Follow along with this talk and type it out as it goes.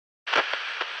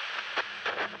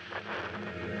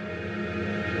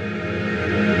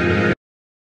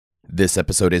This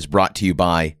episode is brought to you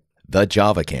by the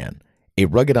Java Can, a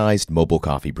ruggedized mobile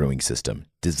coffee brewing system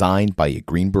designed by a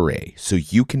Green Beret so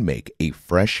you can make a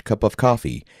fresh cup of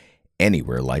coffee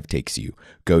anywhere life takes you.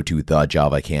 Go to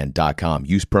thejavacan.com,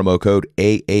 use promo code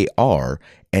AAR,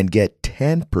 and get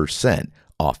 10%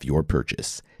 off your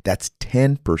purchase. That's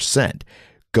 10%.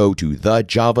 Go to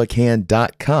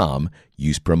thejavacan.com,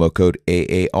 use promo code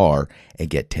AAR, and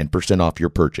get 10% off your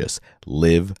purchase.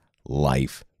 Live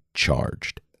life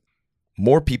charged.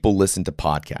 More people listen to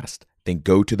podcasts than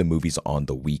go to the movies on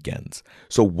the weekends.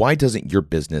 So why doesn't your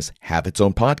business have its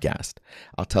own podcast?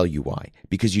 I'll tell you why.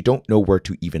 Because you don't know where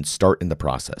to even start in the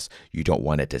process. You don't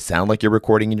want it to sound like you're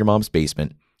recording in your mom's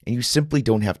basement, and you simply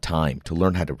don't have time to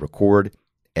learn how to record,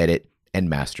 edit, and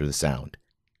master the sound.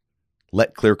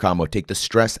 Let Commo take the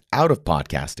stress out of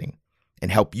podcasting and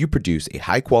help you produce a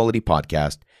high-quality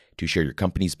podcast to share your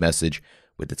company's message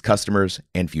with its customers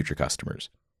and future customers.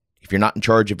 If you're not in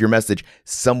charge of your message,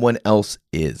 someone else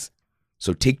is.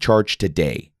 So take charge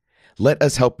today. Let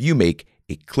us help you make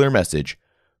a clear message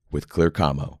with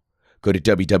Commo. Go to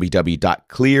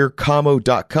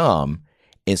www.clearcommo.com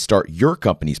and start your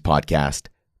company's podcast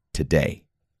today.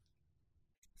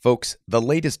 Folks, the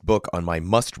latest book on my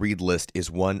must-read list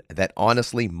is one that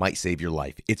honestly might save your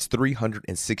life. It's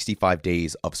 365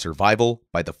 Days of Survival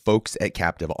by the folks at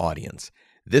Captive Audience.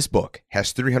 This book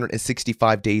has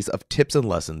 365 days of tips and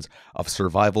lessons of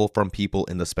survival from people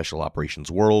in the special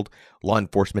operations world, law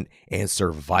enforcement, and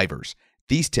survivors.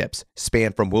 These tips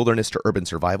span from wilderness to urban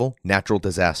survival, natural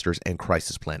disasters, and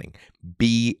crisis planning.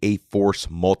 Be a force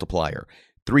multiplier.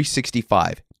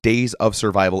 365 Days of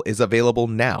Survival is available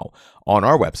now on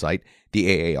our website,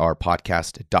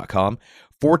 theaarpodcast.com.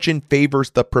 Fortune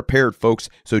favors the prepared, folks,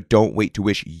 so don't wait to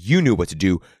wish you knew what to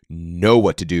do. Know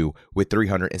what to do with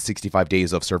 365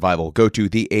 Days of Survival. Go to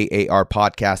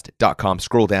theaarpodcast.com,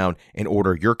 scroll down, and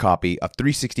order your copy of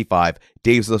 365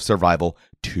 Days of Survival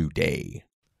today.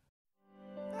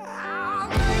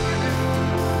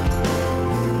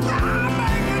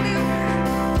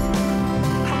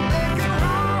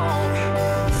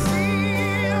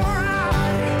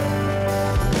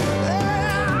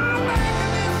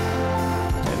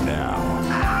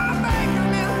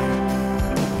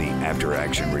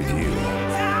 Action Review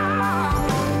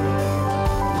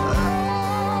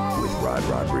with Rod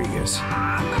Rodriguez.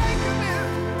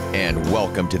 And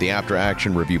welcome to the After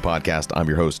Action Review podcast. I'm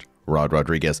your host, Rod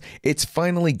Rodriguez. It's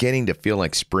finally getting to feel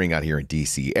like spring out here in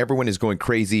DC. Everyone is going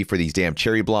crazy for these damn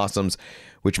cherry blossoms,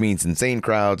 which means insane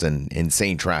crowds and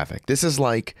insane traffic. This is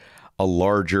like a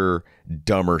larger,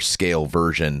 dumber scale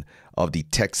version of the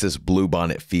Texas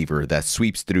bluebonnet fever that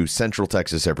sweeps through central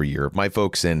Texas every year. My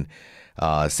folks in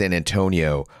San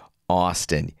Antonio,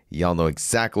 Austin, y'all know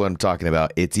exactly what I'm talking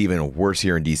about. It's even worse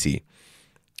here in DC.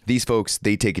 These folks,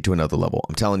 they take it to another level.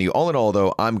 I'm telling you, all in all,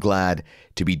 though, I'm glad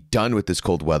to be done with this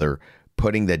cold weather,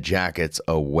 putting the jackets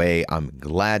away. I'm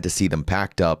glad to see them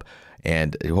packed up,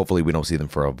 and hopefully we don't see them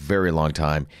for a very long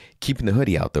time. Keeping the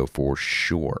hoodie out, though, for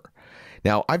sure.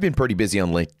 Now, I've been pretty busy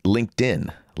on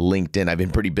LinkedIn. I've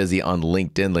been pretty busy on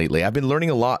LinkedIn lately. I've been learning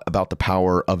a lot about the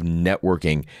power of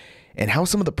networking and how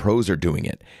some of the pros are doing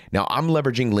it. Now, I'm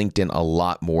leveraging LinkedIn a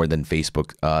lot more than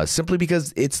Facebook, simply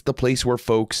because it's the place where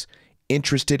folks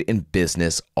interested in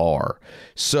business are.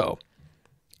 So,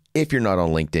 if you're not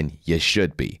on LinkedIn, you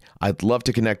should be. I'd love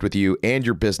to connect with you and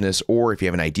your business, or if you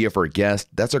have an idea for a guest,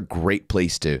 that's a great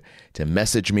place to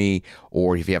message me,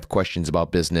 or if you have questions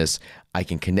about business, I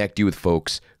can connect you with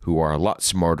folks who are a lot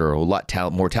smarter, a lot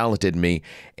more talented than me,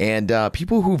 and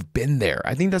people who've been there.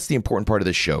 I think that's the important part of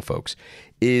this show, folks,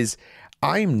 is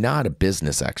I'm not a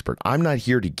business expert. I'm not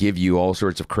here to give you all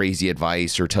sorts of crazy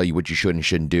advice or tell you what you should and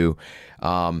shouldn't do.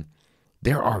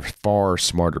 There are far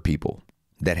smarter people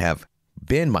that have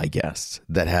been my guests,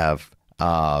 that have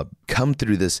come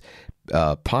through this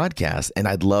podcast, and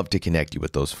I'd love to connect you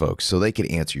with those folks so they can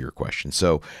answer your questions.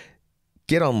 So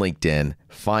get on LinkedIn,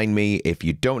 find me. If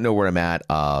you don't know where I'm at,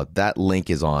 that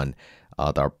link is on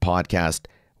our podcast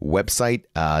website,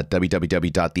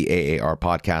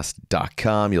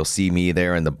 www.theaarpodcast.com. You'll see me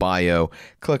there in the bio.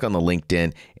 Click on the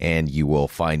LinkedIn and you will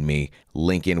find me.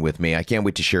 Link in with me. I can't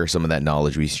wait to share some of that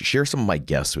knowledge. We share some of my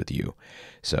guests with you.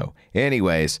 So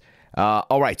anyways,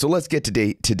 all right, so let's get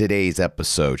to today's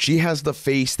episode. She has the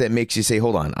face that makes you say,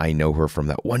 hold on, I know her from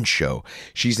that one show.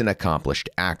 She's an accomplished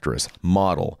actress,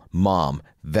 model, mom,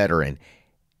 veteran.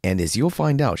 And as you'll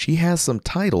find out, she has some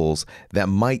titles that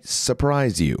might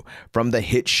surprise you. From the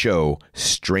hit show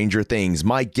Stranger Things,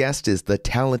 my guest is the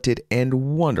talented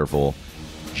and wonderful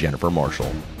Jennifer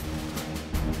Marshall.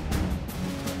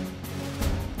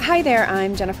 Hi there,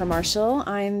 I'm Jennifer Marshall.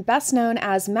 I'm best known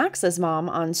as Max's mom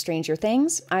on Stranger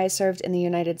Things. I served in the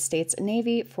United States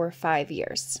Navy for 5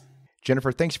 years.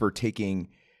 Jennifer, thanks for taking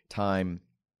time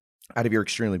out of your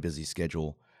extremely busy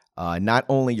schedule. Not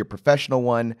only your professional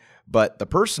one, but the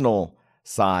personal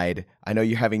side. I know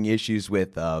you're having issues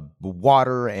with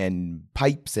water and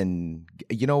pipes, and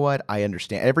you know what? I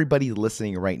understand. Everybody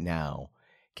listening right now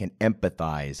can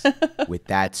empathize with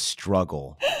that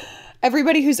struggle.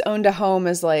 Everybody who's owned a home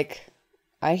is like,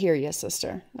 I hear you,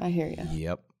 sister. I hear you.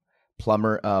 Yep.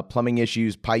 Plumbing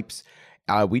issues, pipes.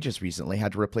 We just recently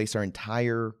had to replace our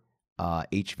entire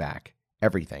HVAC,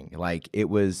 everything. Like, it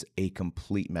was a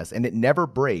complete mess, and it never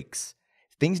breaks.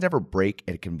 Things never break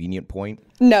at a convenient point.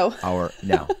 No. Our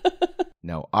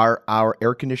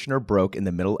air conditioner broke in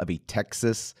the middle of a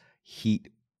Texas heat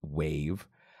wave.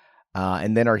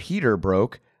 And then our heater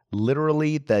broke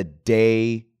literally the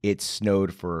day it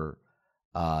snowed for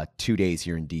 2 days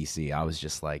here in DC. I was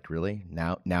just like, really?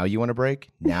 Now you want to break?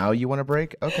 Now you want to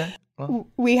break? Okay. Well.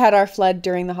 We had our flood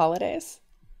during the holidays.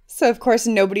 So, of course,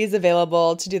 nobody's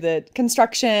available to do the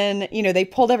construction. You know, they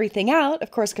pulled everything out,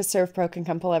 of course, because ServPro can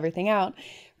come pull everything out.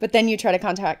 But then you try to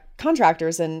contact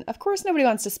contractors, and of course, nobody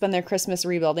wants to spend their Christmas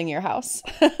rebuilding your house.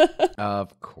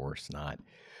 Of course not.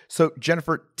 So,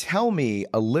 Jennifer, tell me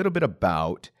a little bit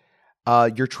about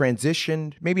your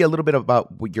transition, maybe a little bit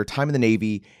about your time in the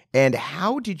Navy, and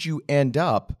how did you end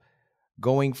up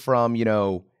going from,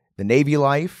 the Navy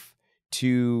life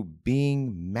to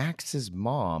being Max's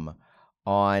mom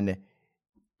on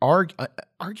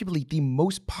arguably the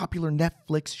most popular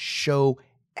Netflix show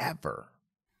ever?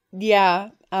 Yeah.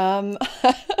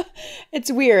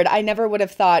 It's weird. I never would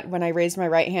have thought when I raised my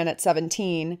right hand at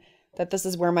 17 that this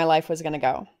is where my life was going to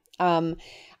go.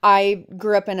 I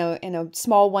grew up in a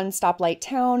small one-stoplight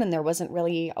town, and there wasn't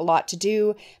really a lot to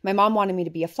do. My mom wanted me to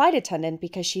be a flight attendant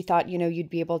because she thought, you'd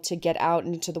be able to get out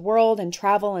into the world and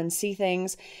travel and see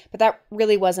things. But that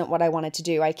really wasn't what I wanted to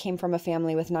do. I came from a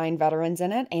family with 9 veterans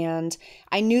in it, and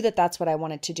I knew that that's what I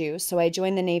wanted to do. So I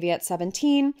joined the Navy at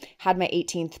 17, had my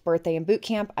 18th birthday in boot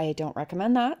camp. I don't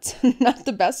recommend that. Not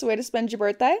the best way to spend your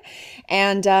birthday.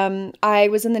 And I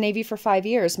was in the Navy for 5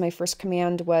 years. My first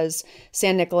command was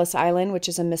San Nicolas Island, which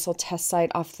is a missile test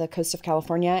site off the coast of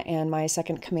California, and my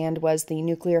second command was the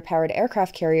nuclear-powered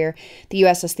aircraft carrier, the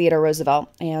USS Theodore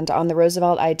Roosevelt. And on the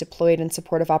Roosevelt, I deployed in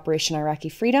support of Operation Iraqi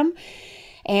Freedom.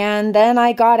 And then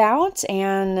I got out,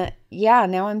 and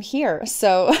now I'm here.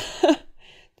 So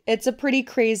it's been a pretty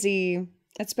crazy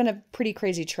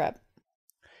trip.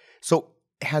 So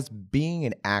has being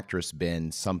an actress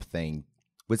been something?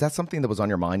 Was that something that was on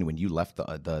your mind when you left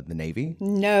the Navy?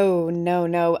 No.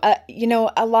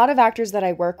 A lot of actors that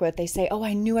I work with, they say,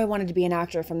 I knew I wanted to be an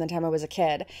actor from the time I was a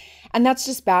kid. And that's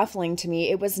just baffling to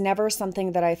me. It was never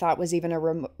something that I thought was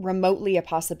even remotely a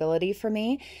possibility for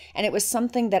me. And it was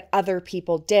something that other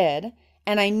people did.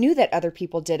 And I knew that other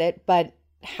people did it, but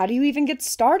how do you even get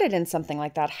started in something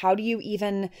like that? How do you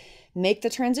even make the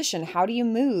transition? How do you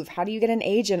move? How do you get an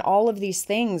agent? All of these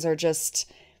things are just...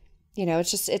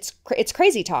 it's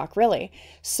crazy talk, really.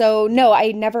 So no,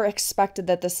 I never expected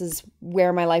that this is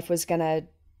where my life was gonna,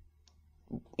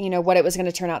 what it was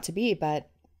gonna turn out to be, but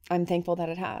I'm thankful that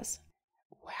it has.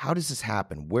 How does this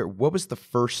happen? What was the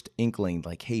first inkling,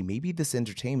 like, hey, maybe this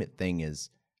entertainment thing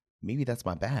maybe that's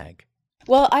my bag?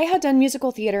 Well, I had done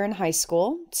musical theater in high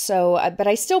school, but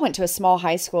I still went to a small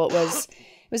high school. It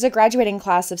was a graduating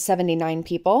class of 79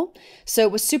 people. So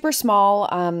it was super small,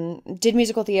 did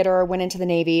musical theater, went into the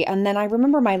Navy. And then I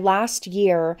remember my last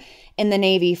year in the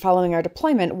Navy following our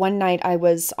deployment, one night I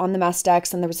was on the mess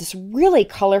decks and there was this really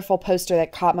colorful poster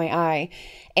that caught my eye.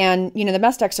 And, the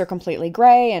mess decks are completely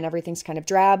gray and everything's kind of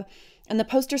drab. And the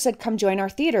poster said, come join our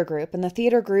theater group. And the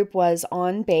theater group was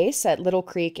on base at Little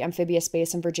Creek Amphibious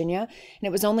Base in Virginia. And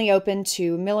it was only open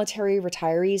to military,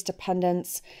 retirees,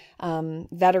 dependents,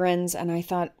 veterans. And I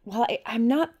thought, well, I'm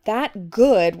not that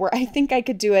good where I think I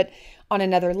could do it on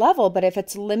another level. But if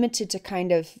it's limited to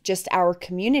kind of just our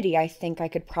community, I think I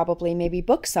could probably maybe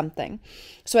book something.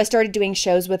 So I started doing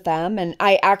shows with them. And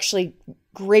I actually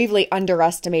gravely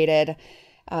underestimated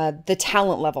the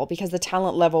talent level, because the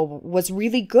talent level was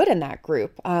really good in that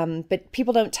group. But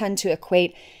people don't tend to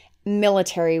equate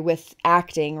military with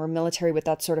acting or military with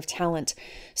that sort of talent.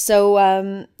 So,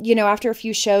 after a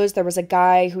few shows, there was a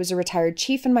guy who was a retired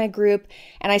chief in my group,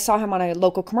 and I saw him on a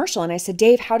local commercial. And I said,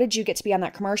 Dave, how did you get to be on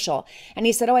that commercial? And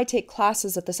he said, I take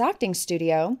classes at this acting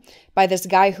studio by this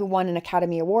guy who won an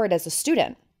Academy Award as a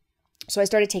student. So I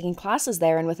started taking classes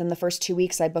there. And within the first 2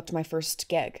 weeks, I booked my first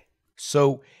gig.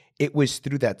 So it was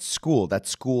through that school. That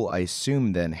school, I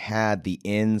assume, then had the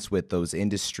ins with those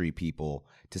industry people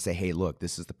to say, hey, look,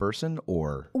 this is the person?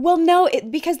 Or Well, no,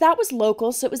 because that was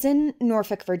local. So it was in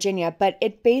Norfolk, Virginia, but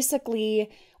it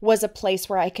basically was a place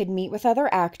where I could meet with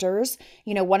other actors.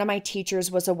 You know, one of my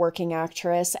teachers was a working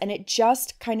actress, and it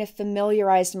just kind of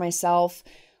familiarized myself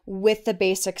with the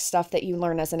basic stuff that you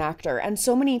learn as an actor. And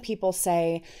so many people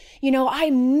say, you know,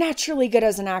 I'm naturally good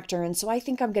as an actor, and so I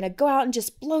think I'm going to go out and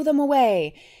just blow them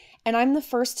away. And I'm the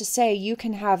first to say you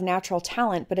can have natural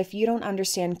talent, but if you don't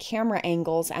understand camera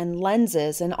angles and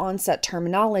lenses and on-set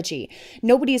terminology,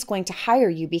 nobody is going to hire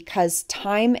you because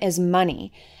time is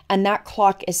money and that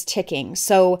clock is ticking.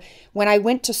 So when I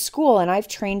went to school, and I've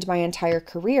trained my entire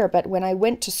career, but when I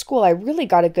went to school, I really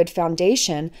got a good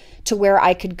foundation to where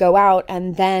I could go out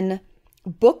and then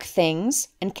book things,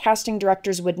 and casting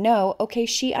directors would know, okay,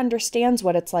 she understands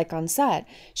what it's like on set.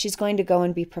 She's going to go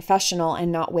and be professional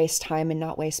and not waste time and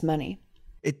not waste money.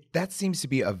 that seems to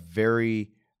be a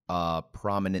very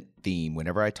prominent theme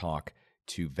whenever I talk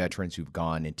to veterans who've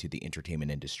gone into the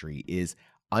entertainment industry, is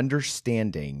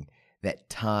understanding that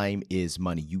time is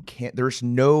money. There's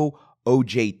no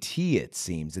OJT, it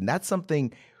seems. And that's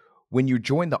something, when you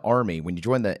join the Army, when you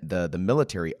join the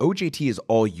military, OJT is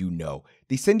all you know.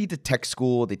 They send you to tech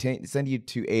school, they send you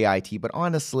to AIT, but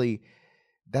honestly,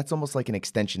 that's almost like an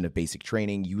extension of basic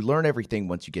training. You learn everything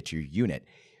once you get to your unit.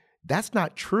 That's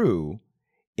not true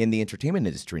in the entertainment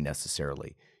industry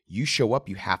necessarily. You show up,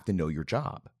 you have to know your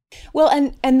job. Well,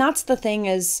 and that's the thing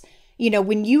is, you know,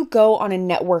 when you go on a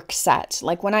network set,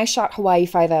 like when I shot Hawaii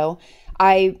Five-0,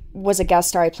 I was a guest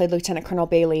star. I played Lieutenant Colonel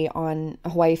Bailey on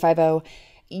Hawaii Five-0.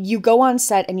 You go on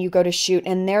set and you go to shoot,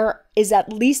 and there is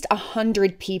at least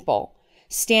 100 people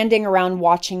standing around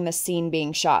watching the scene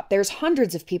being shot. There's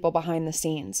hundreds of people behind the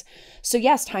scenes. So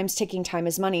yes, time's ticking, time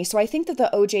is money. So I think that the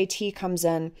OJT comes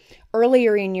in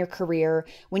earlier in your career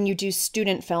when you do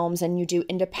student films and you do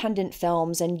independent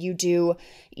films and you do,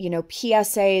 you know,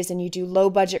 PSAs and you do low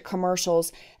budget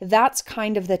commercials. That's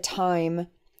kind of the time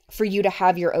for you to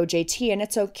have your OJT, and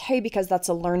it's okay because that's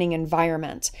a learning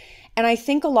environment. And I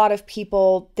think a lot of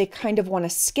people, they kind of want to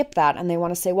skip that and they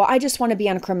want to say, well, I just want to be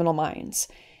on Criminal Minds.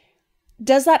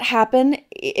 Does that happen?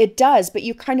 It does, but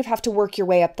you kind of have to work your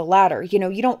way up the ladder. You know,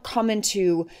 you don't come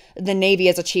into the Navy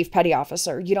as a chief petty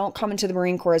officer. You don't come into the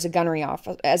Marine Corps as a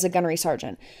gunnery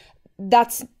sergeant.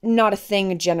 That's not a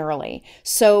thing generally.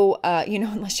 So, you know,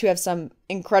 unless you have some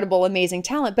incredible, amazing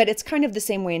talent, but it's kind of the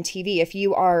same way in TV. If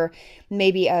you are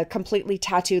maybe a completely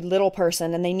tattooed little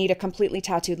person and they need a completely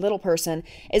tattooed little person,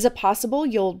 is it possible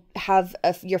you'll have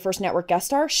your first network guest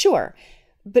star? Sure.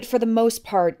 But for the most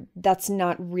part, that's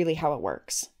not really how it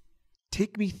works.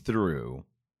 Take me through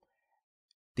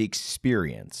the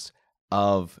experience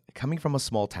of coming from a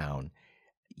small town.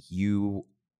 You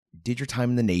did your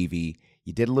time in the Navy.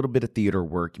 You did a little bit of theater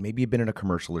work. Maybe you've been in a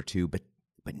commercial or two, but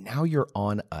now you're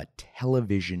on a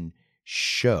television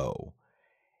show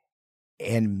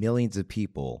and millions of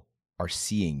people are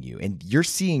seeing you and you're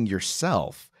seeing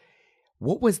yourself.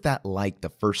 What was that like the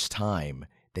first time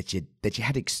that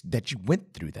you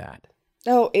went through that?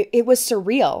 Oh, it was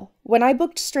surreal. When I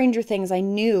booked Stranger Things, I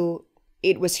knew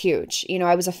it was huge. You know,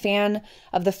 I was a fan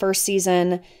of the first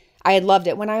season. I had loved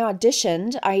it. When I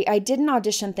auditioned, I didn't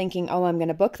audition thinking, oh, I'm going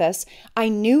to book this. I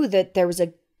knew that there was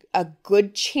a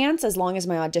good chance as long as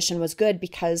my audition was good,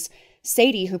 because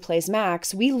Sadie, who plays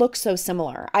Max, we look so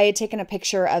similar. I had taken a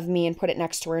picture of me and put it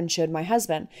next to her and showed my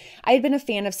husband. I had been a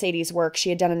fan of Sadie's work. She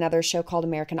had done another show called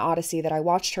American Odyssey that I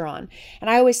watched her on, and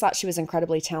I always thought she was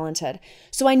incredibly talented.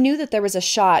 So I knew that there was a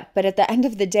shot, but at the end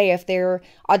of the day, if they're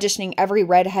auditioning every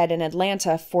redhead in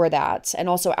Atlanta for that, and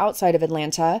also outside of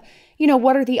Atlanta, you know,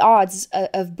 what are the odds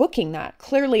of booking that?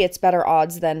 Clearly, it's better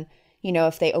odds than, you know,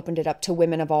 if they opened it up to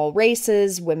women of all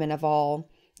races, women of all,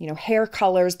 you know, hair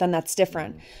colors, then that's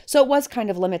different. So it was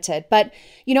kind of limited. But,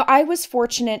 you know, I was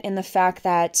fortunate in the fact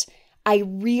that I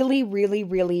really, really,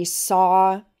 really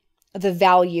saw the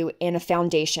value in a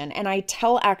foundation. And I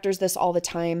tell actors this all the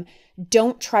time: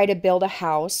 don't try to build a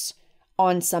house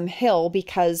on some hill,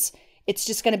 because it's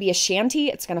just going to be a shanty.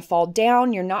 It's going to fall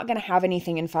down. You're not going to have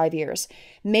anything in 5 years.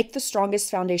 Make the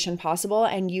strongest foundation possible,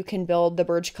 and you can build the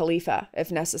Burj Khalifa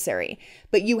if necessary.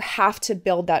 But you have to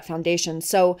build that foundation.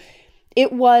 So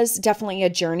it was definitely a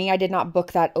journey. I did not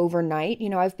book that overnight. You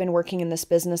know, I've been working in this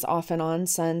business off and on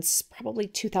since probably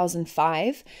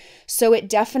 2005. So it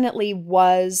definitely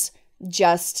was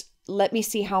just, let me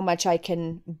see how much I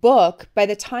can book. By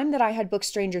the time that I had booked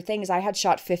Stranger Things, I had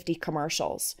shot 50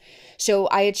 commercials. So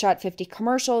I had shot 50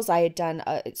 commercials. I had done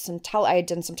some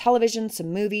television,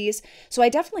 some movies. So I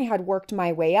definitely had worked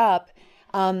my way up.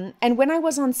 And when I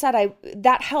was on set,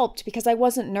 that helped because I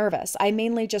wasn't nervous. I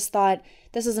mainly just thought,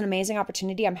 this is an amazing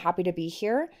opportunity. I'm happy to be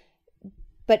here.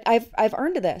 but I've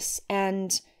earned this,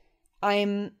 and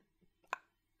I'm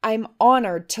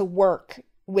honored to work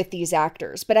with these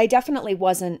actors. But I definitely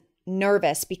wasn't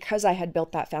nervous because I had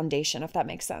built that foundation, if that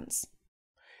makes sense.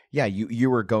 Yeah, you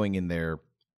were going in there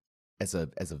as a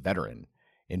veteran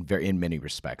in many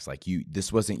respects. Like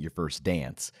this wasn't your first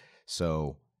dance.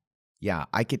 So yeah,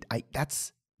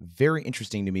 that's very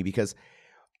interesting to me because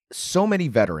so many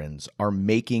veterans are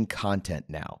making content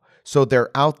now. So they're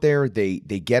out there, they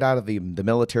get out of the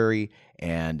military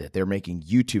and they're making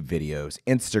YouTube videos,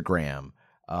 Instagram,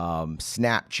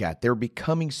 Snapchat. They're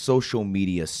becoming social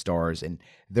media stars, and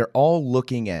they're all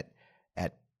looking at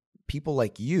people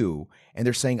like you, and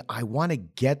they're saying, I want to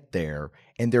get there,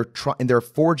 and they're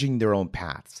forging their own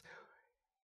paths.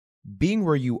 Being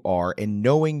where you are and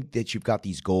knowing that you've got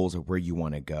these goals of where you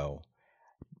want to go,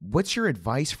 what's your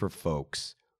advice for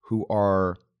folks who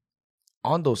are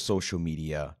on those social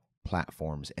media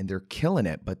platforms and they're killing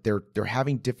it, but they're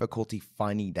having difficulty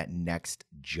finding that next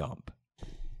jump?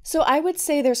 So I would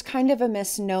say there's kind of a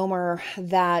misnomer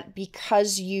that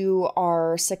because you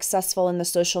are successful in the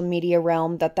social media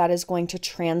realm, that is going to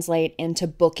translate into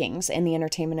bookings in the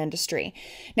entertainment industry.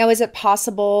 Now, is it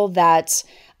possible that,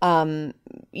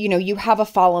 you have a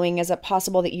following? Is it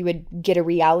possible that you would get a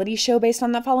reality show based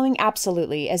on that following?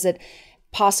 Absolutely. Is it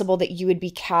possible that you would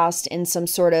be cast in some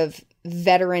sort of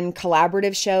veteran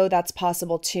collaborative show? That's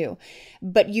possible too.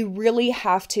 But you really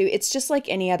have to, it's just like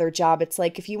any other job. It's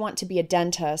like if you want to be a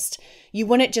dentist, you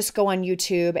wouldn't just go on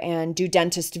YouTube and do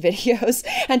dentist videos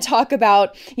and talk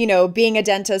about, being a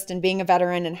dentist and being a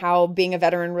veteran and how being a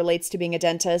veteran relates to being a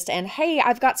dentist. And hey,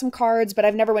 I've got some cards, but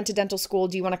I've never went to dental school.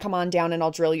 Do you want to come on down and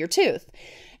I'll drill your tooth?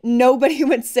 Nobody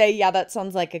would say, yeah, that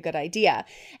sounds like a good idea.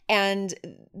 And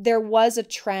there was a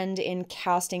trend in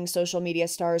casting social media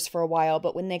stars for a while,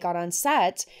 but when they got on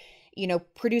set,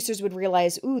 producers would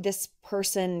realize, ooh, this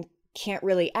person can't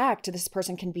really act. This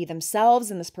person can be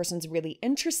themselves, and this person's really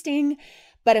interesting.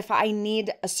 But if I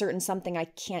need a certain something, I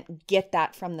can't get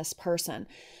that from this person.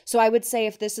 So I would say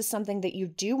if this is something that you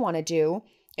do want to do,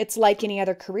 it's like any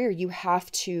other career. You have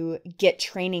to get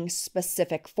training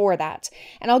specific for that.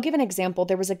 And I'll give an example.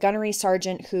 There was a gunnery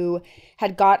sergeant who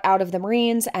had got out of the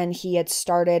Marines and he had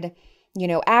started,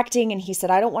 acting. And he said,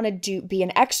 I don't want to be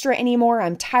an extra anymore.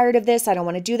 I'm tired of this. I don't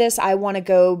want to do this. I want to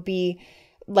go be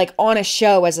like on a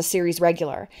show as a series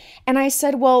regular. And I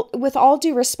said, well, with all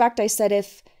due respect, I said,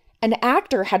 if an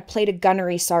actor had played a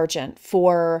gunnery sergeant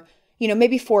for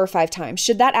maybe 4 or 5 times,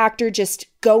 should that actor just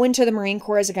go into the Marine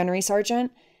Corps as a gunnery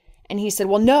sergeant? And he said,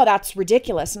 well, no, that's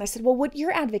ridiculous. And I said, well, what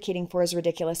you're advocating for is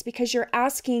ridiculous because you're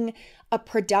asking a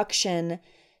production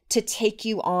to take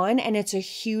you on, and it's a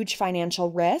huge financial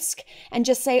risk, and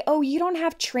just say, oh, you don't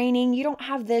have training, you don't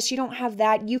have this, you don't have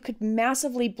that. You could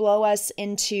massively blow us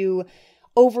into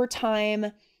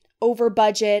overtime, over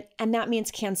budget, and that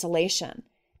means cancellation.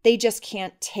 They just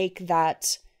can't take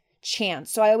that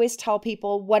chance. So I always tell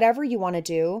people, whatever you want to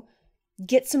do,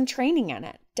 get some training in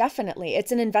it. Definitely.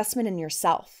 It's an investment in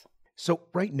yourself. So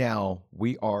right now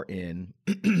we are in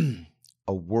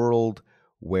a world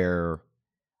where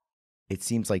it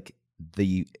seems like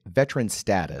the veteran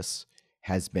status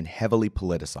has been heavily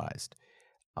politicized.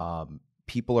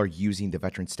 People are using the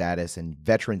veteran status and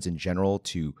veterans in general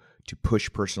to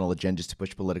push personal agendas, to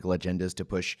push political agendas, to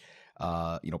push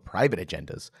private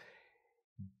agendas.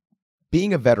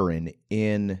 Being a veteran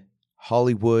in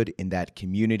Hollywood, in that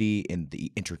community, in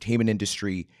the entertainment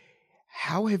industry,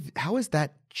 how has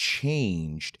that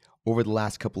changed over the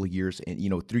last couple of years, and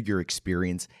through your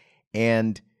experience?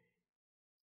 And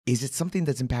is it something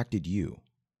that's impacted you?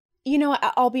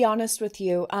 I'll be honest with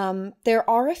you. There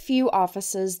are a few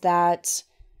offices that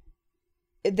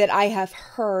I have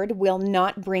heard will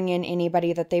not bring in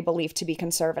anybody that they believe to be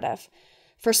conservative.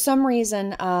 For some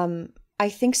reason, I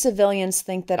think civilians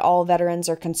think that all veterans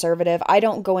are conservative. I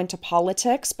don't go into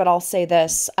politics, but I'll say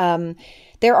this.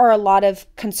 There are a lot of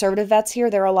conservative vets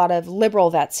here. There are a lot of liberal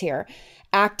vets here.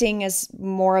 Acting is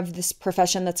more of this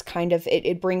profession that's kind of,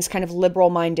 it brings kind of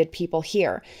liberal-minded people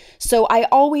here. So I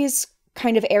always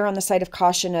kind of err on the side of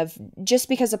caution of just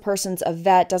because a person's a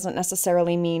vet doesn't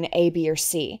necessarily mean A, B, or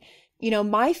C.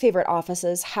 My favorite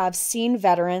offices have seen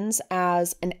veterans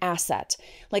as an asset.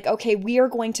 Like, okay, we are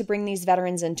going to bring these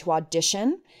veterans into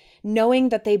audition, knowing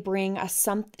that they bring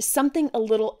something a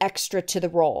little extra to the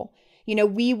role.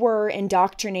 We were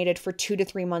indoctrinated for 2 to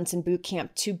 3 months in boot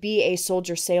camp to be a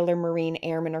soldier, sailor, Marine,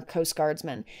 airman, or Coast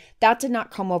Guardsman. That did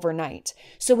not come overnight.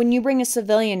 So when you bring a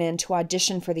civilian in to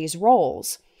audition for these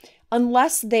roles,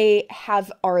 unless they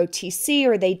have ROTC,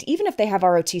 or even if they have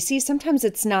ROTC, sometimes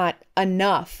it's not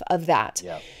enough of that.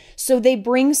 Yeah. So they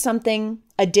bring something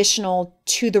additional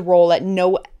to the role at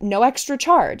no extra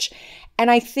charge.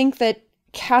 And I think that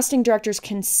casting directors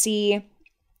can see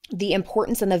the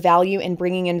importance and the value in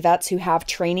bringing in vets who have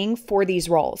training for these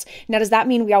roles. Now, does that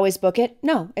mean we always book it?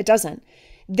 No, it doesn't.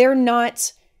 They're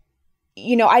not,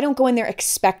 I don't go in there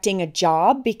expecting a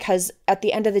job, because at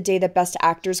the end of the day, the best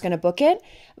actor is going to book it.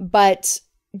 But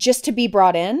just to be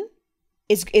brought in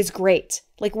is great.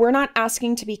 Like, we're not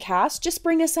asking to be cast, just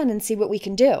bring us in and see what we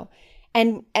can do.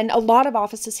 And a lot of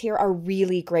offices here are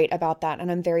really great about that.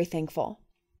 And I'm very thankful.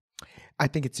 I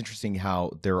think it's interesting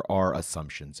how there are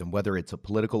assumptions, and whether it's a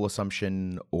political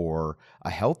assumption or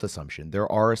a health assumption,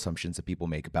 there are assumptions that people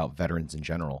make about veterans in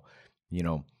general.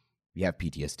 You have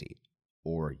PTSD,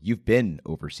 or you've been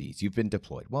overseas, you've been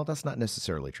deployed. Well, that's not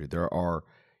necessarily true. There are,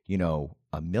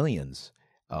 millions,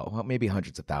 maybe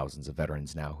hundreds of thousands of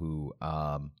veterans now who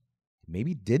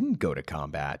maybe didn't go to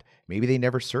combat. Maybe they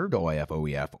never served OIF,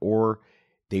 OEF, or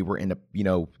they were in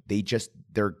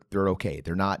they're okay.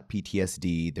 They're not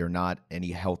PTSD. They're not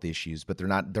any health issues, but they're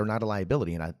not a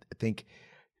liability. And I think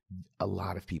a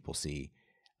lot of people see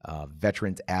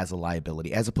veterans as a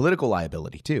liability, as a political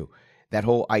liability too. That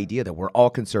whole idea that we're all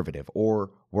conservative,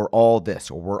 or we're all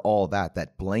this, or we're all that,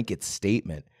 that blanket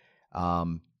statement,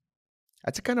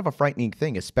 that's a kind of a frightening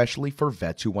thing, especially for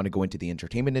vets who want to go into the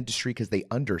entertainment industry, because they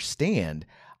understand,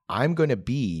 I'm going to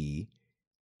be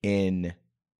in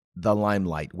the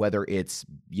limelight, whether it's,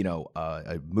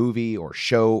 a movie or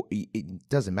show, it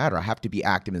doesn't matter. I have to be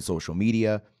active in social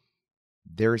media.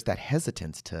 There's that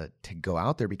hesitance to go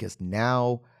out there, because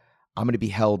now I'm going to be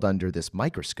held under this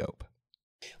microscope.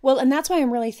 Well, and that's why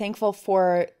I'm really thankful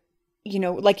for,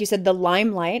 like you said, the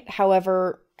limelight,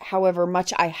 however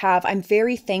much I have. I'm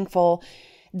very thankful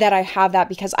that I have that,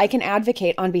 because I can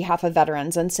advocate on behalf of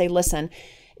veterans and say, listen,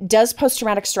 does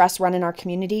post-traumatic stress run in our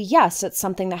community? Yes, it's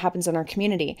something that happens in our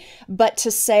community. But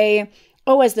to say,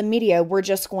 as the media, we're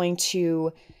just going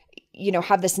to,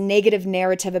 have this negative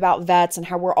narrative about vets and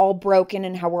how we're all broken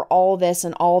and how we're all this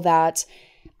and all that,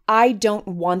 I don't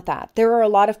want that. There are a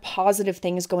lot of positive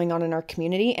things going on in our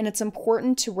community, and it's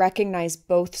important to recognize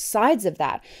both sides of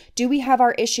that. Do we have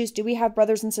our issues? Do we have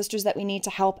brothers and sisters that we need to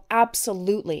help?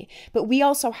 Absolutely. But we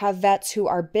also have vets who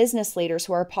are business leaders,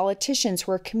 who are politicians,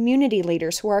 who are community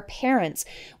leaders, who are parents.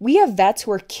 We have vets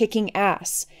who are kicking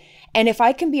ass. And if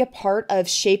I can be a part of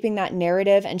shaping that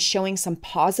narrative and showing some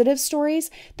positive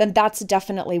stories, then that's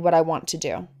definitely what I want to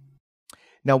do.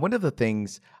 Now, one of the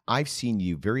things I've seen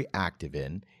you very active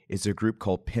in is a group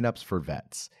called Pinups for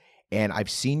Vets. And I've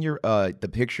seen your the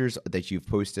pictures that you've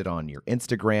posted on your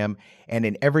Instagram, and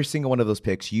in every single one of those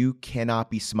pics, you cannot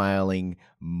be smiling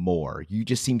more. You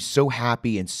just seem so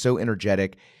happy and so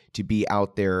energetic to be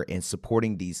out there and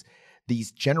supporting these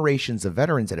generations of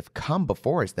veterans that have come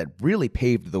before us that really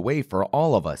paved the way for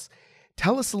all of us.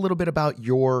 Tell us a little bit about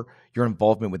your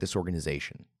involvement with this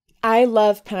organization. I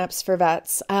love Pinups for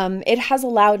Vets. It has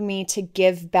allowed me to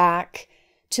give back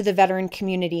to the veteran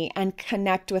community and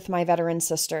connect with my veteran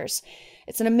sisters.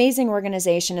 It's an amazing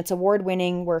organization. It's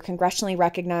award-winning. We're congressionally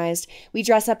recognized. We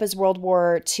dress up as World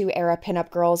War II era pinup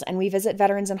girls, and we visit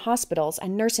veterans in hospitals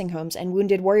and nursing homes and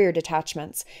wounded warrior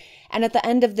detachments. And at the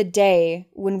end of the day,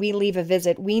 when we leave a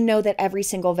visit, we know that every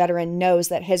single veteran knows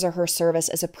that his or her service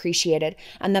is appreciated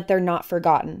and that they're not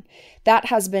forgotten. That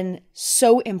has been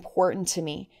so important to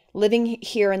me. Living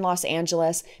here in Los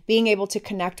Angeles, being able to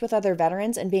connect with other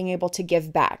veterans and being able to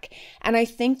give back. And I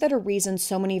think that a reason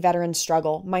so many veterans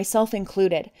struggle, myself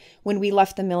included, when we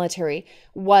left the military,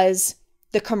 was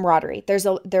the camaraderie. There's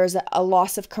a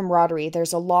loss of camaraderie.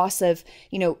 There's a loss of,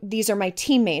 these are my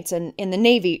teammates, and in the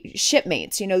Navy,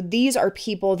 shipmates. These are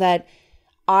people that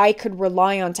I could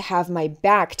rely on to have my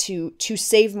back, to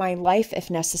save my life if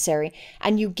necessary.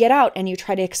 And you get out and you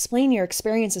try to explain your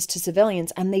experiences to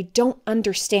civilians, and they don't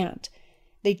understand.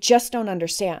 They just don't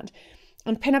understand.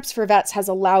 And Pinups for Vets has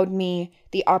allowed me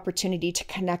the opportunity to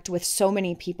connect with so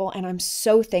many people, and I'm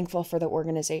so thankful for the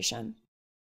organization.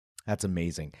 That's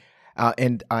amazing.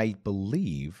 And I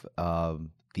believe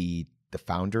the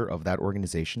founder of that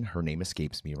organization, her name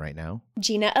escapes me right now.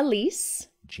 Gina Elise.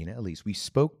 We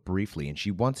spoke briefly, and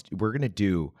we're going to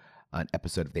do an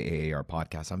episode of the AAR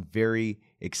podcast. I'm very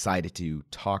excited to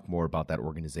talk more about that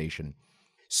organization.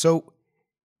 So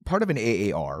part of an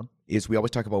AAR is we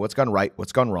always talk about what's gone right,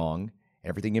 what's gone wrong,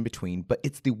 everything in between, but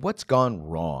it's the what's gone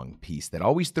wrong piece that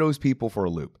always throws people for a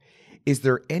loop. Is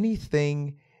there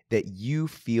anything that you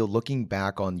feel, looking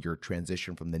back on your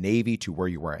transition from the Navy to where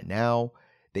you are at now,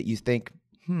 that you think,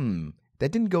 that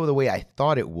didn't go the way I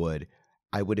thought it would?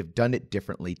 I would have done it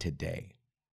differently today?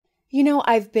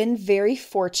 I've been very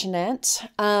fortunate.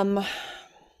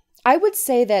 I would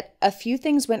say that a few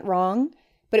things went wrong,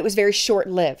 but it was very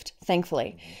short-lived,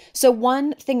 thankfully. So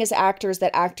one thing as actors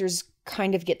that actors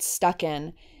kind of get stuck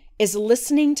in is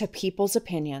listening to people's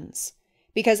opinions.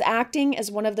 Because acting is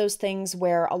one of those things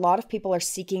where a lot of people are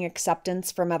seeking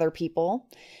acceptance from other people.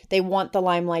 They want the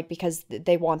limelight because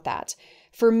they want that.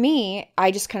 For me,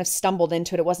 I just kind of stumbled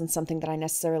into it. It wasn't something that I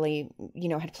necessarily,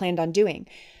 had planned on doing.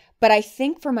 But I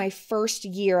think for my first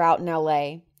year out in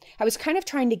LA, I was kind of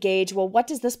trying to gauge, well, what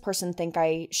does this person think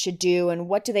I should do? And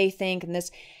what do they think?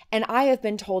 And I have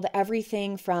been told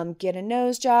everything from get a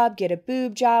nose job, get a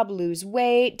boob job, lose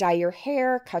weight, dye your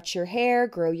hair, cut your hair,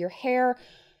 grow your hair.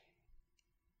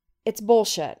 It's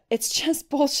bullshit. It's just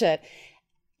bullshit.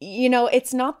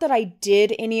 It's not that I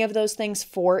did any of those things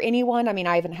for anyone. I mean,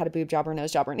 I haven't had a boob job or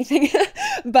nose job or anything,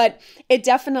 but it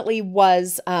definitely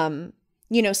was,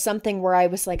 something where I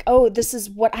was like, oh, this is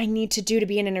what I need to do to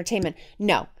be in entertainment.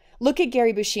 No, look at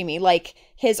Gary Buscemi,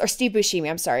 Steve Buscemi,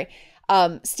 I'm sorry.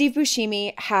 Steve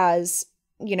Buscemi has,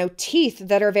 teeth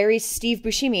that are very Steve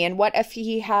Buscemi. And what if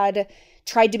he had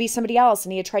tried to be somebody else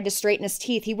and he had tried to straighten his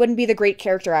teeth? He wouldn't be the great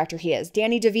character actor he is.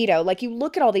 Danny DeVito, you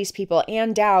look at all these people,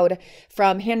 Ann Dowd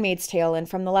from Handmaid's Tale and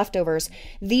from The Leftovers.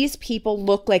 These people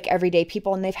look like everyday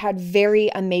people and they've had very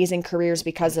amazing careers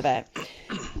because of it.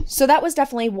 So that was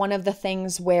definitely one of the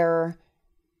things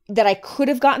that I could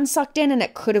have gotten sucked in and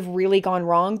it could have really gone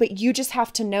wrong. But you just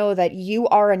have to know that you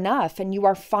are enough and you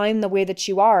are fine the way that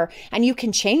you are, and you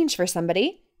can change for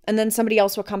somebody. And then somebody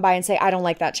else will come by and say, I don't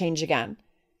like that, change again.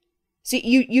 So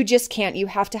you just can't. You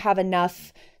have to have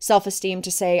enough self-esteem to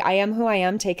say, I am who I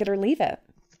am, take it or leave it.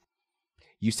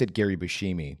 You said Gary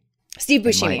Buscemi. Steve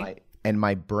Buscemi. And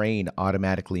my brain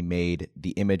automatically made the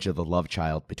image of the love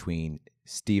child between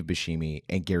Steve Buscemi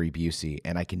and Gary Busey,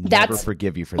 and I can never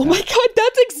forgive you for that. Oh my God,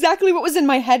 that's exactly what was in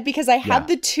my head because I had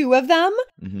the two of them,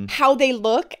 how they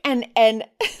look, and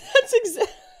that's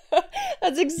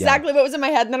exactly what was in my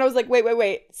head. And then I was like,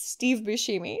 wait, Steve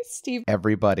Buscemi,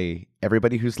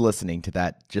 Everybody who's listening to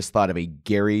that just thought of a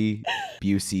Gary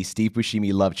Busey, Steve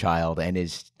Buscemi love child, and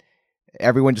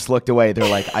everyone just looked away. They're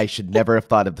like, I should never have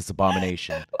thought of this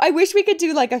abomination. I wish we could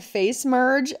do a face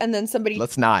merge and then somebody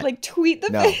let's not tweet the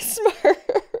face merge.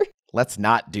 Let's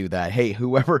not do that. Hey,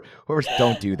 whoever's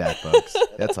don't do that, folks.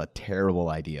 That's a terrible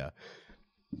idea.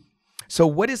 So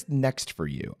what is next for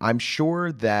you? I'm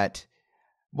sure that,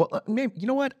 well, maybe, you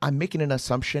know what? I'm making an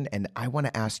assumption and I want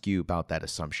to ask you about that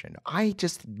assumption. I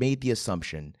just made the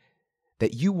assumption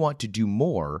that you want to do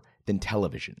more than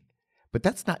television, but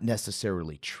that's not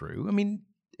necessarily true. I mean,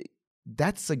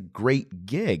 that's a great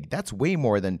gig. That's way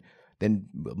more than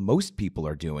most people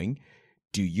are doing.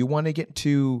 Do you want to get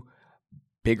to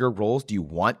bigger roles? Do you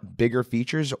want bigger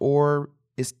features, or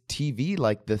is TV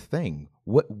the thing?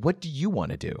 What do you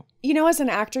want to do? As an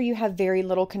actor, you have very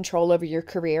little control over your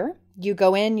career. You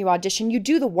go in, you audition, you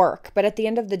do the work, but at the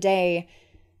end of the day,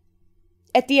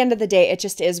 it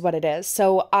just is what it is.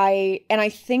 So I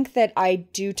think that I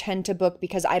do tend to book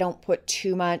because I don't put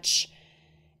too much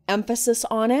emphasis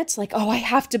on it. I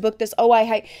have to book this.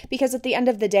 Because at the end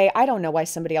of the day, I don't know why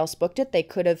somebody else booked it. They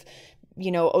could have,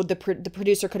 the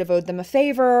producer could have owed them a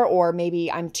favor, or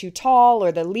maybe I'm too tall,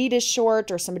 or the lead is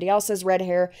short, or somebody else has red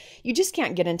hair. You just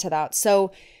can't get into that.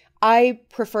 So I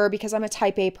prefer, because I'm a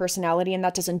type A personality and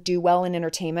that doesn't do well in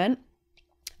entertainment,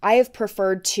 I have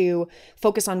preferred to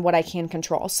focus on what I can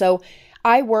control. So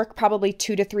I work probably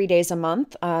 2 to 3 days a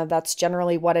month. That's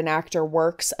generally what an actor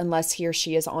works unless he or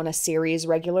she is on a series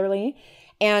regularly.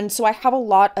 And so I have a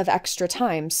lot of extra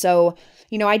time. So,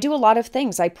 I do a lot of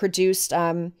things. I produced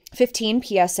 15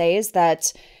 PSAs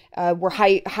that were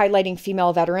highlighting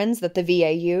female veterans that the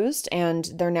VA used, and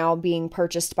they're now being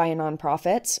purchased by a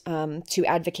nonprofit to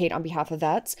advocate on behalf of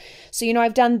vets. So,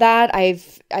 I've done that.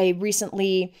 I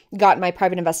recently got my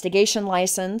private investigation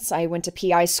license. I went to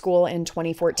PI school in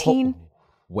 2014.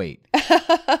 Wait,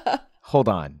 hold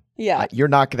on. Yeah. You're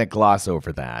not going to gloss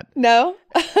over that. No?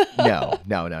 No.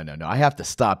 I have to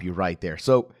stop you right there.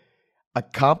 So,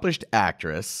 accomplished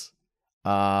actress,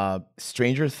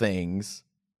 Stranger Things.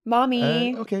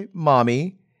 Mommy. Okay,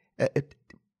 mommy.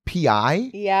 PI?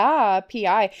 Yeah,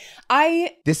 PI.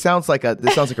 This sounds like a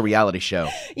reality show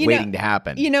waiting to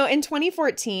happen. In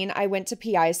 2014, I went to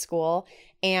PI school,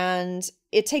 and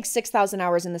it takes 6,000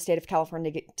 hours in the state of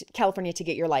California to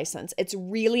get your license. It's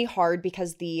really hard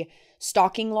because the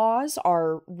stalking laws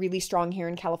are really strong here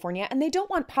in California, and they don't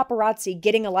want paparazzi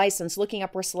getting a license, looking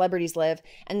up where celebrities live,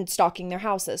 and stalking their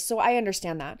houses. So I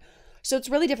understand that. So it's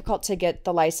really difficult to get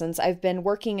the license. I've been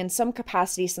working in some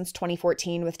capacity since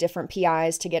 2014 with different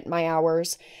PIs to get my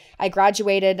hours. I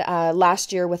graduated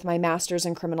last year with my master's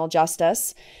in criminal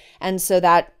justice, and so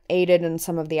that aided in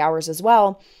some of the hours as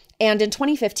well. And in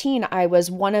 2015, I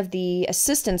was one of the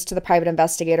assistants to the private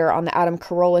investigator on the Adam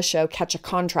Carolla show, Catch a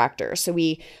Contractor. So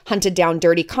we hunted down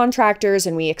dirty contractors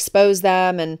and we exposed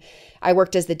them. And I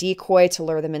worked as the decoy to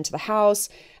lure them into the house.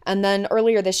 And then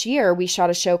earlier this year, we shot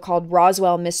a show called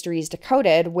Roswell Mysteries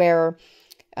Decoded, where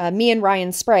me and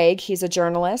Ryan Sprague, he's a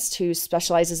journalist who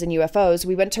specializes in UFOs,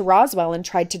 we went to Roswell and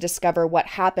tried to discover what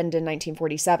happened in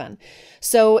 1947.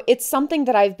 So it's something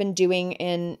that I've been doing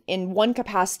in one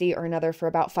capacity or another for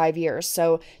about 5 years.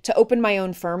 So to open my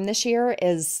own firm this year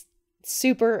is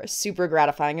super, super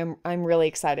gratifying. I'm really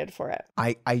excited for it.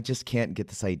 I just can't get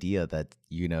this idea that,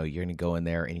 you're going to go in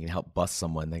there and you can help bust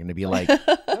someone. They're going to be like,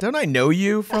 don't I know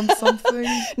you from something?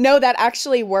 No, that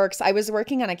actually works. I was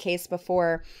working on a case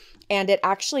before and it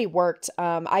actually worked.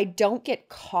 I don't get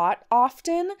caught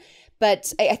often,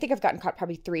 but I think I've gotten caught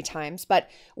probably 3 times. But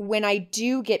when I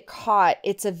do get caught,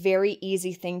 it's a very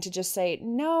easy thing to just say,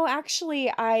 no, actually,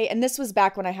 and this was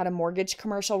back when I had a mortgage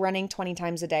commercial running 20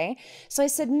 times a day. So I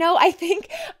said, no, I think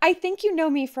you know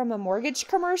me from a mortgage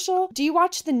commercial. Do you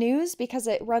watch the news? Because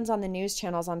it runs on the news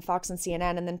channels on Fox and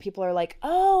CNN. And then people are like,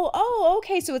 oh,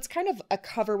 okay. So it's kind of a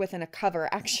cover within a cover,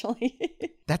 actually.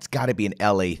 That's got to be an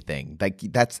LA thing. Like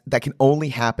that can only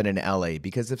happen in LA,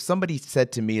 because if somebody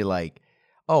said to me like,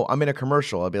 oh, I'm in a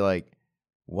commercial, I'll be like,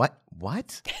 what?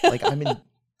 Like, I'm in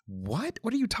what?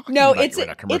 What are you talking about? No,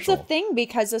 it's a thing,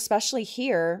 because especially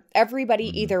here, everybody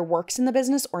either works in the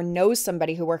business or knows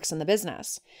somebody who works in the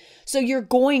business. So you're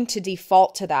going to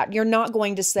default to that. You're not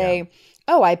going to say,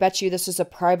 oh, I bet you this is a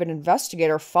private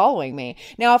investigator following me.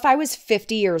 Now, if I was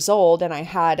 50 years old and I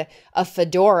had a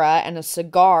fedora and a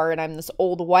cigar and I'm this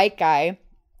old white guy,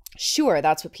 sure,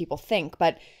 that's what people think.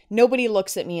 But nobody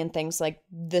looks at me and thinks like,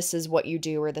 this is what you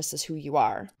do or this is who you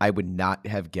are. I would not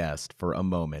have guessed for a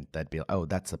moment that'd be like, oh,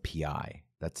 that's a PI.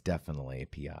 That's definitely a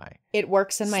PI. It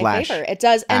works in my favor. It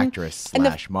does. Actress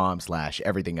 / mom /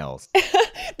 everything else.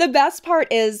 The best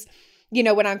part is,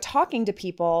 when I'm talking to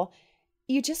people,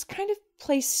 you just kind of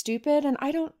play stupid. And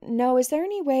I don't know, is there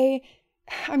any way,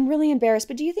 I'm really embarrassed,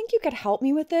 but do you think you could help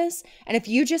me with this? And if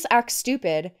you just act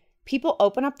stupid, people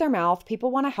open up their mouth.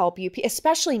 People want to help you,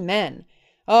 especially men.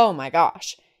 Oh my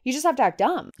gosh. You just have to act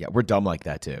dumb. Yeah, we're dumb like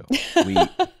that too.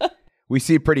 We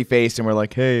see a pretty face and we're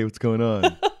like, hey, what's going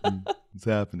on? What's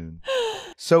happening?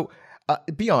 So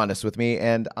be honest with me,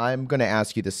 and I'm going to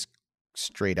ask you this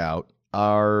straight out.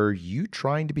 Are you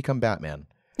trying to become Batman?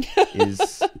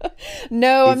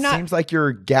 No, I'm not. It seems like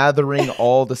you're gathering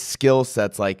all the skill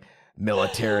sets, like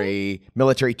military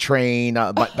train,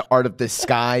 the art of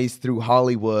disguise through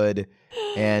Hollywood,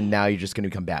 and now you're just going to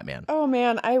become Batman. Oh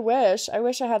man, I wish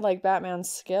I had like Batman's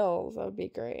skills. That would be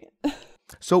great.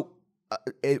 So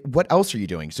what else are you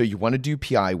doing? So you want to do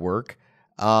PI work.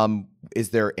 Is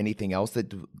there anything else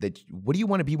that what do you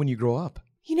want to be when you grow up?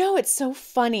 It's so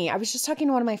funny. I was just talking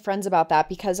to one of my friends about that,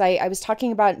 because I was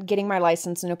talking about getting my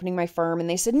license and opening my firm, and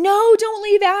they said, no, don't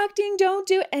leave acting. Don't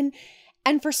do it.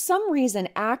 And for some reason,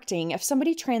 acting, if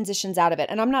somebody transitions out of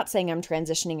it, and I'm not saying I'm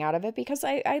transitioning out of it because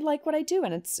I like what I do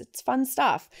and it's fun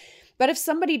stuff. But if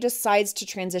somebody decides to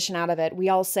transition out of it, we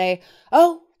all say,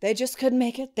 oh, they just couldn't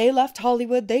make it. They left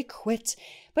Hollywood. They quit.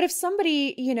 But if somebody,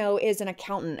 is an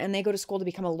accountant and they go to school to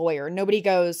become a lawyer, nobody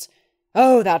goes,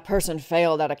 oh, that person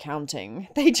failed at accounting.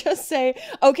 They just say,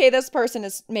 okay, this person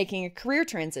is making a career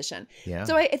transition. Yeah.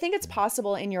 So I think it's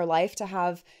possible in your life to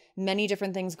have many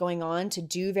different things going on, to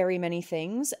do very many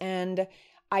things. And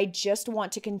I just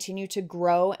want to continue to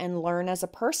grow and learn as a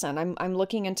person. I'm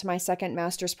looking into my second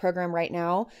master's program right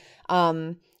now,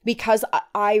 because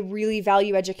I really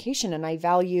value education and I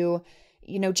value,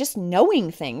 just knowing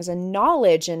things and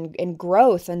knowledge and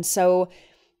growth. And so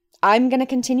I'm going to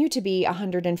continue to be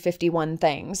 151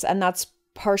 things. And that's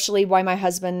partially why my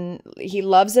husband, he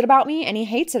loves it about me and he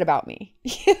hates it about me.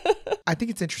 I think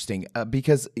it's interesting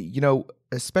because,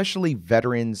 especially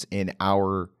veterans in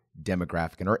our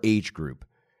demographic and our age group,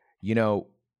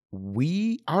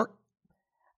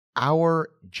 our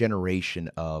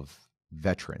generation of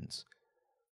veterans,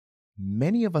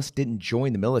 many of us didn't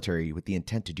join the military with the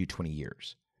intent to do 20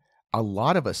 years. A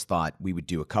lot of us thought we would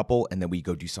do a couple and then we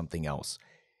go do something else.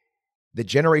 The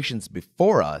generations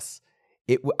before us,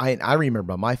 I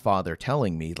remember my father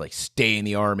telling me, like, stay in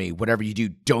the Army. Whatever you do,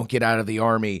 don't get out of the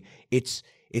Army. It's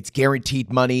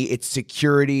guaranteed money. It's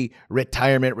security,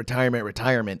 retirement.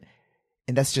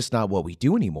 And that's just not what we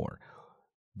do anymore.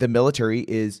 The military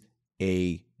is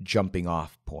a jumping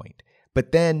off point.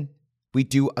 But then we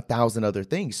do 1,000 other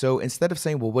things. So instead of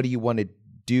saying, well, what do you want to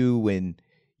do when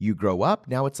you grow up?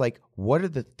 Now it's like, what are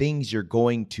the things you're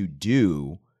going to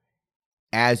do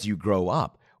as you grow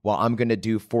up? well, I'm going to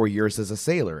do 4 years as a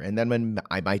sailor, and then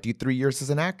I might do 3 years as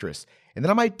an actress, and then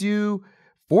I might do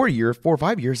 4 or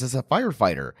 5 years as a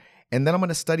firefighter, and then I'm going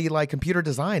to study like computer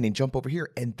design and jump over here.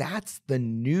 And that's the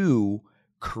new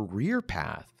career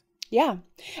path. Yeah.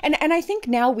 And I think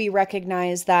now we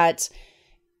recognize that,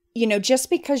 just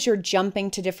because you're jumping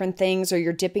to different things or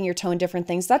you're dipping your toe in different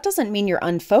things, that doesn't mean you're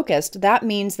unfocused. That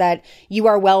means that you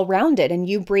are well-rounded and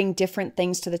you bring different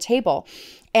things to the table.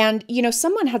 And,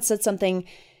 someone had said something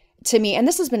to me, and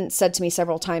this has been said to me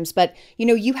several times, but,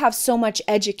 you have so much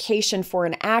education for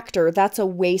an actor, that's a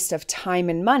waste of time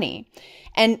and money.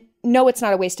 And no, it's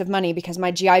not a waste of money because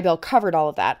my GI Bill covered all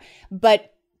of that.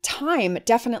 But time,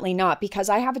 definitely not, because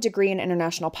I have a degree in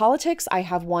international politics. I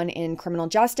have one in criminal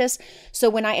justice.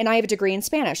 So I have a degree in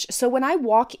Spanish. So when I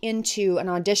walk into an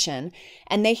audition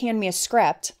and they hand me a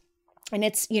script and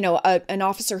it's, an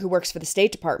officer who works for the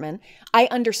State Department, I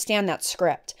understand that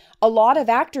script. A lot of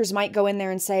actors might go in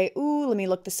there and say, ooh, let me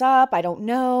look this up. I don't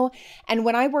know. And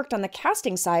when I worked on the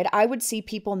casting side, I would see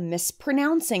people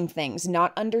mispronouncing things,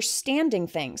 not understanding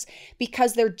things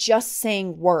because they're just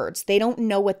saying words. They don't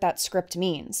know what that script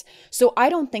means. So I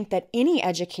don't think that any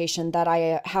education that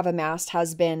I have amassed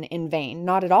has been in vain.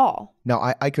 Not at all. No,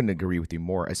 I couldn't agree with you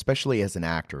more, especially as an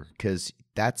actor, because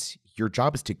your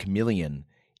job is to chameleon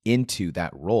into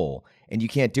that role. And you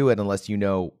can't do it unless you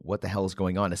know what the hell is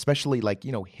going on, especially like,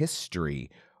 history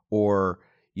or,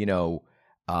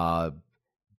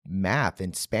 math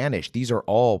and Spanish. These are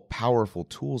all powerful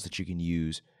tools that you can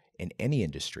use in any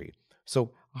industry.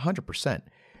 So 100%.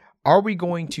 Are we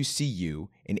going to see you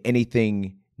in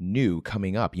anything new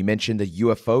coming up? You mentioned the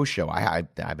UFO show. I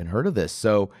haven't heard of this.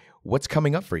 So what's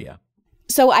coming up for you?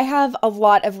 So I have a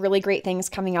lot of really great things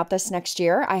coming out this next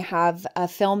year. I have a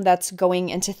film that's going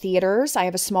into theaters. I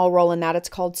have a small role in that. It's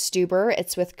called Stuber.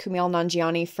 It's with Kumail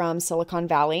Nanjiani from Silicon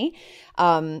Valley.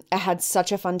 I had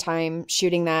such a fun time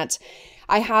shooting that.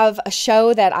 I have a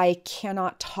show that I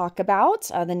cannot talk about.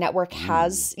 The network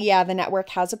has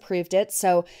approved it.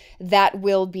 So that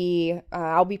will be,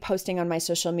 I'll be posting on my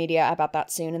social media about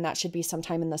that soon, and that should be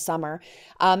sometime in the summer.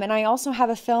 And I also have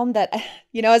a film that,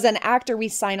 as an actor, we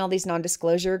sign all these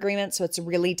non-disclosure agreements. So it's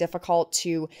really difficult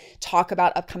to talk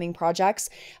about upcoming projects.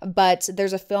 But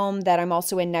there's a film that I'm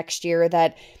also in next year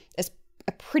that is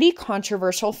a pretty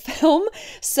controversial film.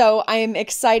 So I'm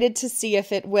excited to see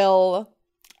if it will...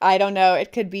 I don't know.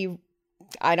 It could be,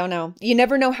 I don't know. You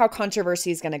never know how controversy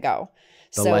is going to go.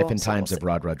 The Life and Times of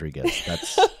Rod Rodriguez.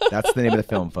 That's the name of the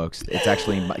film, folks. It's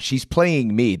actually, she's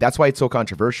playing me. That's why it's so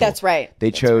controversial. That's right. They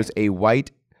chose a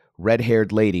white,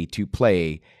 red-haired lady to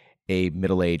play a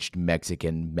middle-aged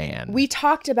Mexican man. We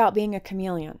talked about being a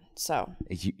chameleon, so.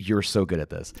 You're so good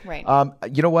at this. Right.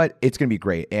 You know what? It's going to be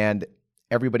great. And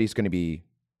everybody's going to be,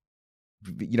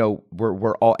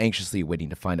 we're all anxiously waiting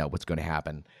to find out what's going to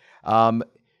happen.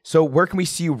 So where can we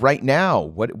see you right now?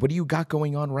 What do you got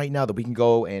going on right now that we can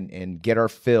go and get our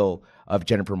fill of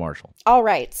Jennifer Marshall? All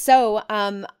right. So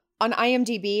on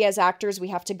IMDb, as actors, we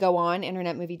have to go on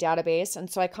Internet Movie Database. And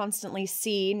so I constantly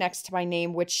see next to my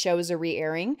name which shows are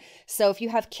re-airing. So if you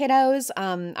have kiddos,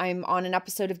 I'm on an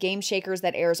episode of Game Shakers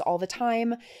that airs all the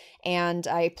time. And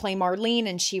I play Marlene,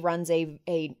 and she runs a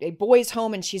boys'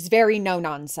 home, and she's very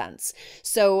no-nonsense.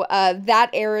 So that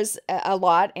airs a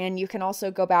lot. And you can also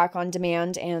go back on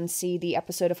demand and see the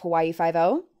episode of Hawaii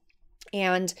Five-0.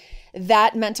 And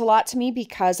that meant a lot to me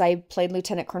because I played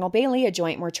Lieutenant Colonel Bailey, a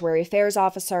joint mortuary affairs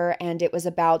officer, and it was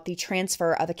about the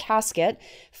transfer of a casket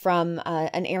from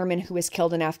an airman who was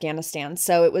killed in Afghanistan.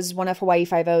 So it was one of Hawaii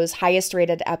Five-0's highest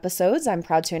rated episodes, I'm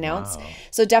proud to announce. Wow.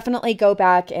 So definitely go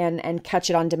back and catch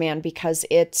it on demand because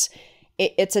it's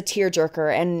a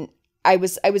tearjerker. And I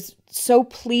was so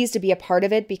pleased to be a part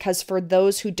of it because for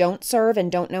those who don't serve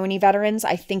and don't know any veterans,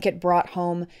 I think it brought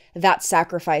home that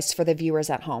sacrifice for the viewers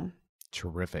at home.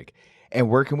 Terrific. And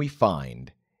where can we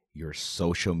find your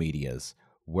social medias?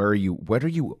 What are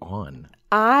you on?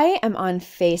 I am on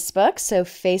Facebook. So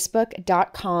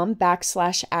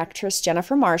facebook.com/actress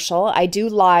Jennifer Marshall. I do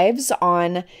lives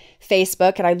on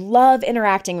Facebook and I love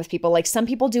interacting with people. Like some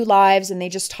people do lives and they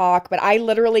just talk, but I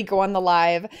literally go on the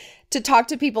live to talk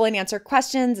to people and answer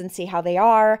questions and see how they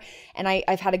are. And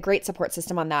I've had a great support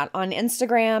system on that. On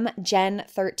Instagram,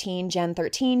 Jen13,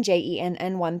 Jen13,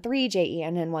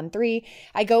 JENN13.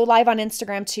 I go live on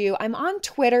Instagram too. I'm on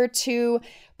Twitter too,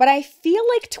 but I feel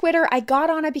like Twitter, I got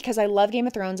on it because I love Game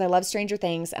of Thrones, I love Stranger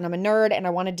Things, and I'm a nerd and I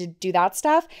wanted to do that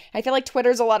stuff. I feel like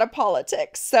Twitter's a lot of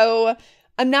politics, so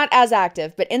I'm not as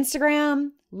active, but Instagram,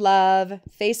 love.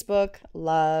 Facebook,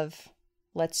 love.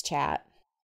 Let's chat.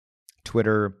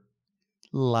 Twitter,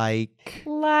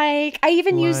 Like I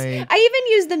even use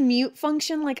the mute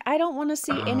function. Like I don't want to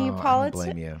see any politics. I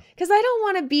don't blame you. Because I don't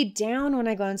want to be down when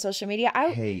I go on social media.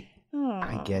 I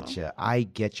get you. I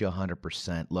get you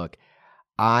 100%. Look,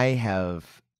 I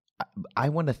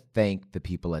want to thank the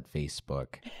people at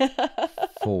Facebook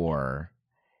for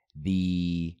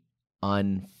the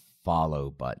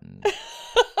unfollow button.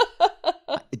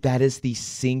 That is the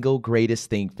single greatest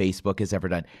thing Facebook has ever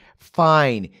done.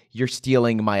 Fine, you're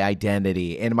stealing my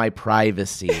identity and my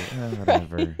privacy.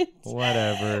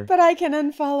 Whatever. But I can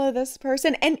unfollow this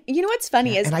person. And you know what's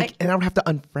funny is... And I don't have to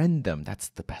unfriend them. That's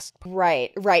the best part.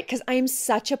 Right. Because I'm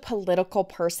such a political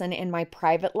person in my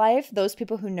private life. Those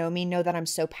people who know me know that I'm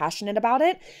so passionate about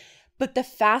it. But the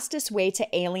fastest way to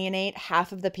alienate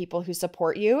half of the people who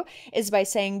support you is by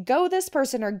saying, go this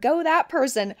person or go that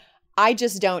person. I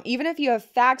just don't. Even if you have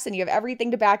facts and you have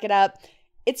everything to back it up,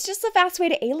 it's just a fast way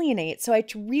to alienate. So I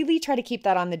really try to keep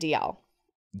that on the DL.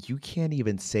 You can't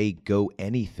even say go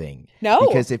anything. No.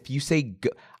 Because if you say,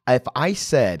 if I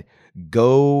said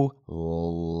go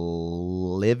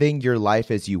living your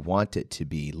life as you want it to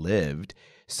be lived,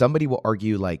 somebody will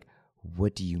argue like,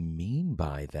 what do you mean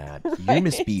by that? Right. You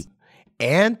must be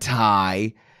anti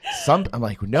I'm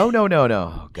like, no.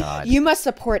 Oh, God. You must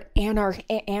support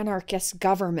anarchist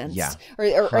governments. Yeah.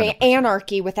 Or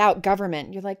anarchy without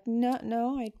government. You're like,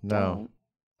 no, I don't. No.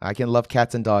 I can love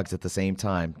cats and dogs at the same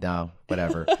time. No,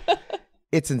 whatever.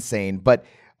 It's insane. But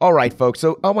all right, folks.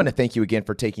 So I want to thank you again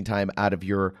for taking time out of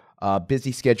your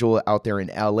busy schedule out there in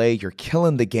LA. You're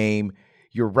killing the game.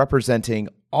 You're representing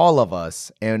all of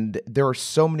us. And there are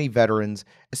so many veterans,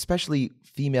 especially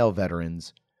female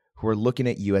veterans, who are looking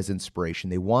at you as inspiration.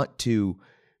 They want to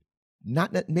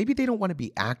maybe they don't want to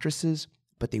be actresses,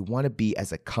 but they want to be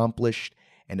as accomplished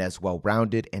and as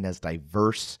well-rounded and as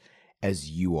diverse as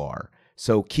you are.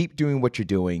 So keep doing what you're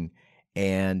doing,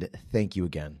 and thank you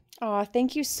again. Oh,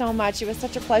 thank you so much. It was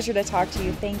such a pleasure to talk to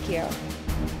you. Thank you.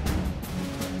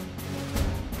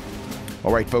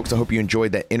 All right, folks, I hope you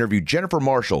enjoyed that interview. Jennifer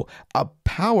Marshall, a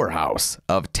powerhouse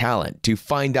of talent. To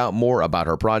find out more about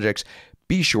her projects,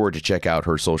 be sure to check out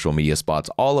her social media spots,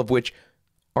 all of which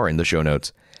are in the show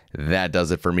notes. That does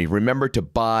it for me. Remember to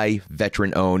buy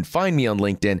veteran owned. Find me on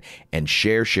LinkedIn and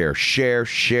share this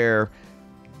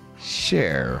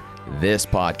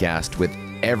podcast with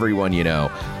everyone you know.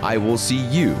 I will see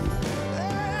you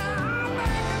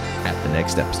at the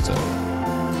next episode.